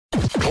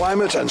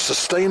Climate and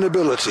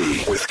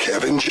Sustainability with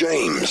Kevin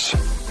James.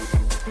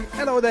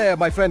 Hello there,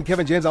 my friend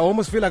Kevin James. I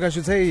almost feel like I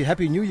should say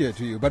Happy New Year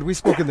to you, but we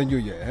spoke in the New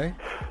Year, eh?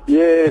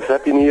 Yes,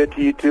 Happy New Year to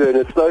you too. And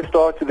it's no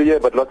start to the year,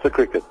 but lots of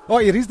cricket. Oh,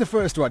 it is the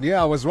first one.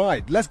 Yeah, I was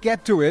right. Let's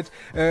get to it.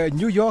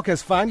 New York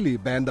has finally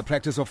banned the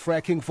practice of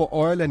fracking for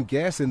oil and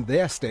gas in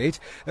their state.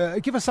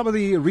 Give us some of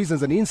the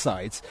reasons and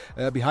insights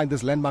behind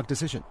this landmark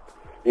decision.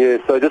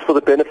 Yes, so just for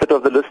the benefit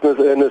of the listeners,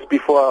 Ernest,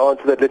 before I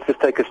answer that, let's just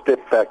take a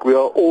step back. We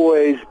are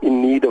always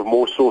in need of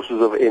more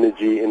sources of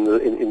energy in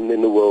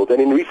the world.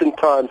 And in recent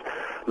times,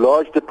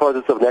 large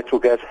deposits of natural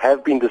gas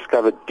have been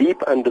discovered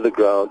deep under the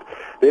ground.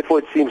 Therefore,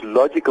 it seems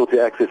logical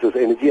to access this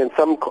energy, and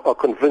some are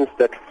convinced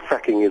that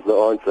fracking is the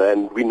answer,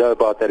 and we know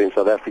about that in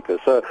South Africa.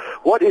 So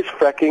what is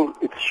fracking?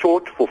 It's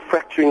short for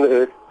fracturing the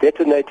earth,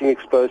 detonating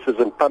explosives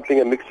and pumping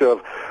a mixture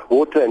of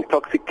water and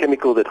toxic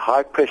chemicals at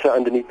high pressure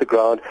underneath the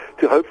ground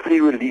to hopefully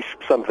release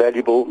some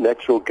valuable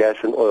natural gas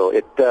and oil.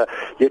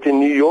 Yet in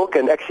New York,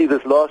 and actually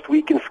this last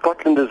week in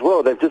Scotland as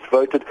well, they've just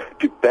voted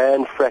to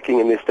ban fracking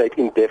in their state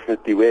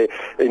indefinitely, where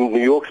in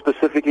New York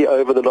specifically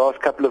over the last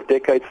couple of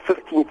decades,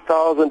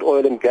 15,000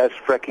 oil and gas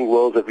fracking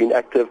wells have been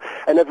active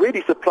and have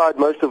really supplied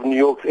most of New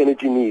York's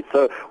energy needs.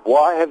 So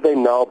why have they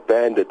now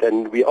banned it?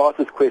 And we ask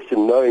this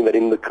question knowing that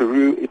in the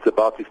Karoo it's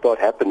about to start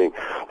happening.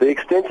 The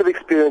extensive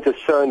experience has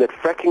shown that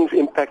fracking's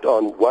impact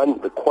on, one,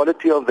 the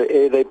quality of the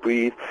air they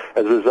breathe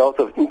as a result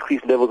of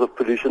increased levels of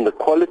pollution, the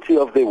quality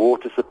of their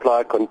water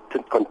supply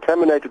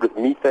contaminated with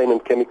methane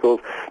and chemicals,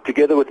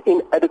 together with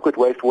inadequate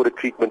wastewater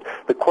treatment,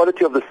 the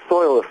quality of the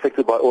soil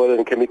affected by oil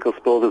and chemical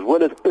spills, as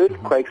well as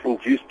earthquakes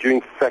induced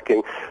during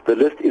fracking. The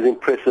list is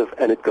impressive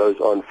and it goes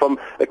on. From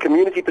a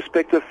community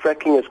perspective,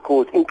 fracking has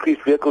caused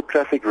increased vehicle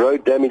traffic,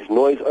 road damage,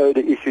 noise,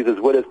 odor issues,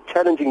 as well as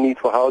challenging needs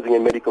for housing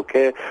and medical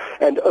care,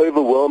 and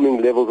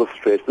overwhelming levels of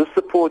stress. This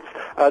supports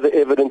other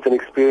evidence and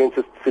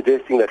experiences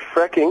suggesting that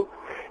fracking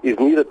is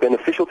neither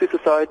beneficial to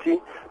society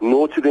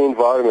nor to the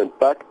environment,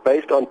 but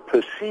based on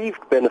perceived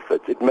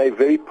benefits, it may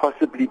very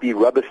possibly be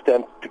rubber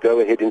stamped to go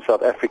ahead in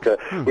South Africa,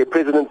 where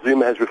President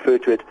Zuma has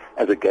referred to it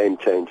as a game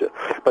changer.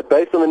 But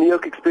based on the New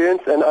York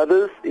experience and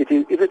others, is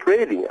it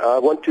really? I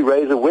want to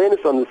raise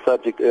awareness on this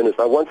subject, Ernest.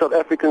 I want South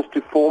Africans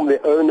to form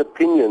their own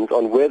opinions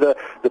on whether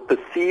the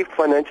perceived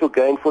financial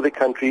gain for their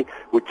country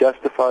would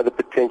justify the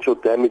potential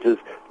damages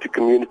to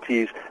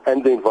communities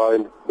and the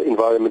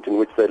environment in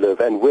which they live,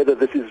 and whether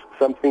this is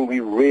something we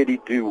really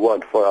do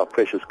want for our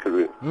precious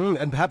Karoo.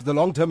 And perhaps the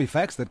long-term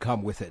effects that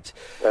come with it.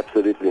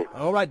 Absolutely.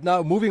 All right,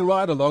 now moving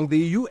right along, the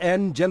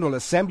UN General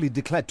Assembly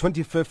declared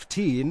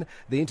 2015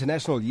 the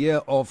International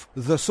Year of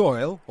the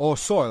Soil, or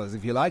soils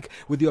if you like,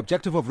 with the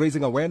objective of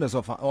raising awareness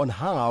on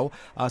how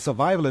our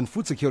survival and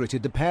food security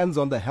depends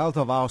on the health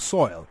of our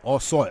soil, or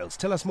soils.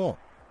 Tell us more.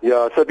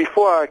 Yeah, so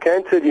before I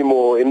can tell you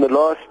more, in the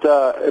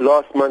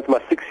last month, my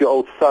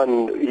 6-year-old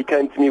son, he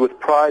came to me with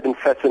pride and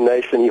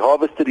fascination. He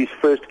harvested his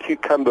first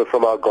cucumber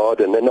from our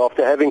garden, and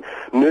after having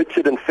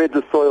nurtured and fed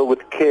the soil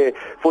with care,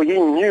 for he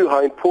knew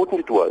how important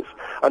it was.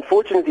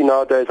 Unfortunately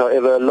nowadays,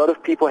 however, a lot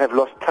of people have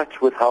lost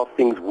touch with how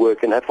things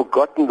work and have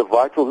forgotten the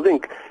vital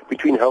link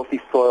between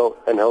healthy soil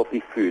and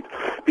healthy food.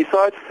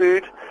 Besides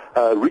food,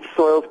 rich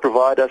soils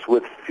provide us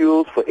with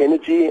fuels for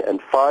energy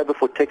and fiber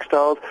for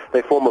textiles.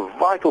 They form a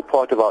vital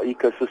part of our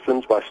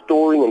ecosystems by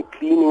storing and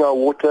cleaning our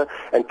water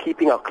and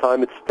keeping our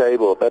climate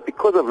stable. But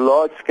because of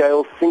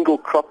large-scale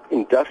single-crop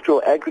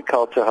industrial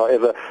agriculture,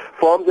 however,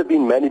 farms have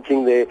been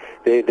managing their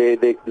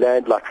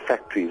land like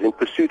factories. In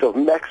pursuit of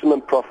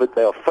maximum profit,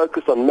 they are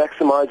focused on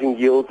maximizing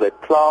yields. They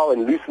plow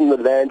and loosen the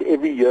land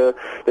every year.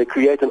 They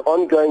create an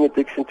ongoing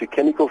addiction to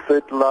chemical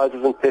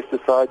fertilizers and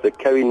pesticides. They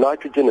carry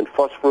nitrogen and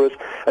phosphorus,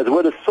 as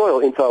well as soil,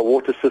 into our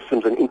water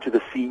systems and into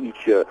the sea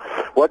each year.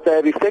 What they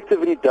have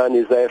effectively done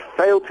is they have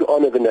failed to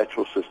honor the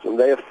natural system.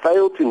 They have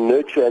failed to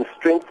nurture and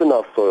strengthen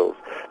our soils,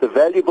 the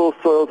valuable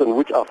soils on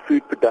which our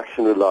food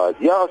production relies.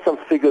 Here are some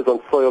figures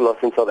on soil loss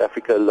in South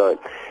Africa alone.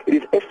 It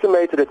is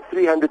estimated at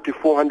 300 to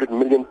 400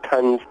 million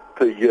tons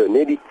per year,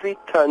 nearly 3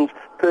 tons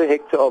per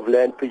hectare of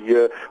land per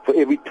year for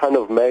every ton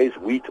of maize,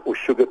 wheat or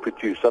sugar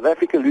produced. South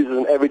Africa loses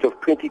an average of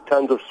 20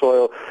 tons of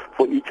soil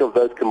for each of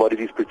those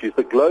commodities produced.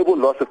 The global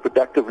loss of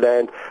productive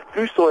land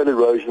through soil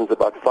erosion is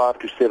about 5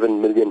 to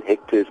 7 million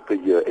hectares per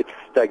year. It's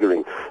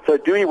staggering. So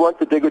do we want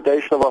the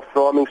degradation of our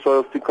farming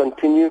soils to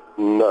continue?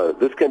 No.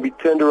 This can be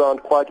turned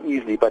around quite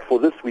easily, but for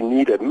this we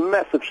need a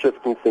massive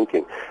shift in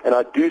thinking. And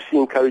I do see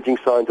encouraging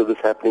signs of this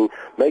happening.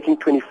 Making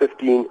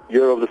 2015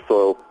 Year of the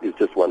Soil is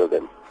just one of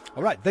them.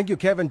 All right. Thank you,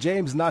 Kevin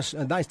James. Nice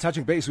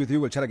touching base with you.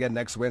 We'll chat again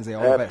next Wednesday.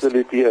 All the best.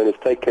 Absolutely, Ernest.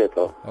 Take care,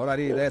 pal. All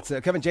righty. That's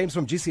Kevin James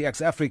from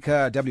GCX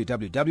Africa.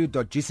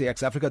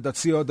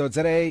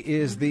 www.gcxafrica.co.za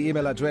is the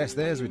email address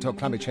there as we talk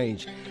climate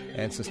change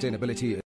and sustainability.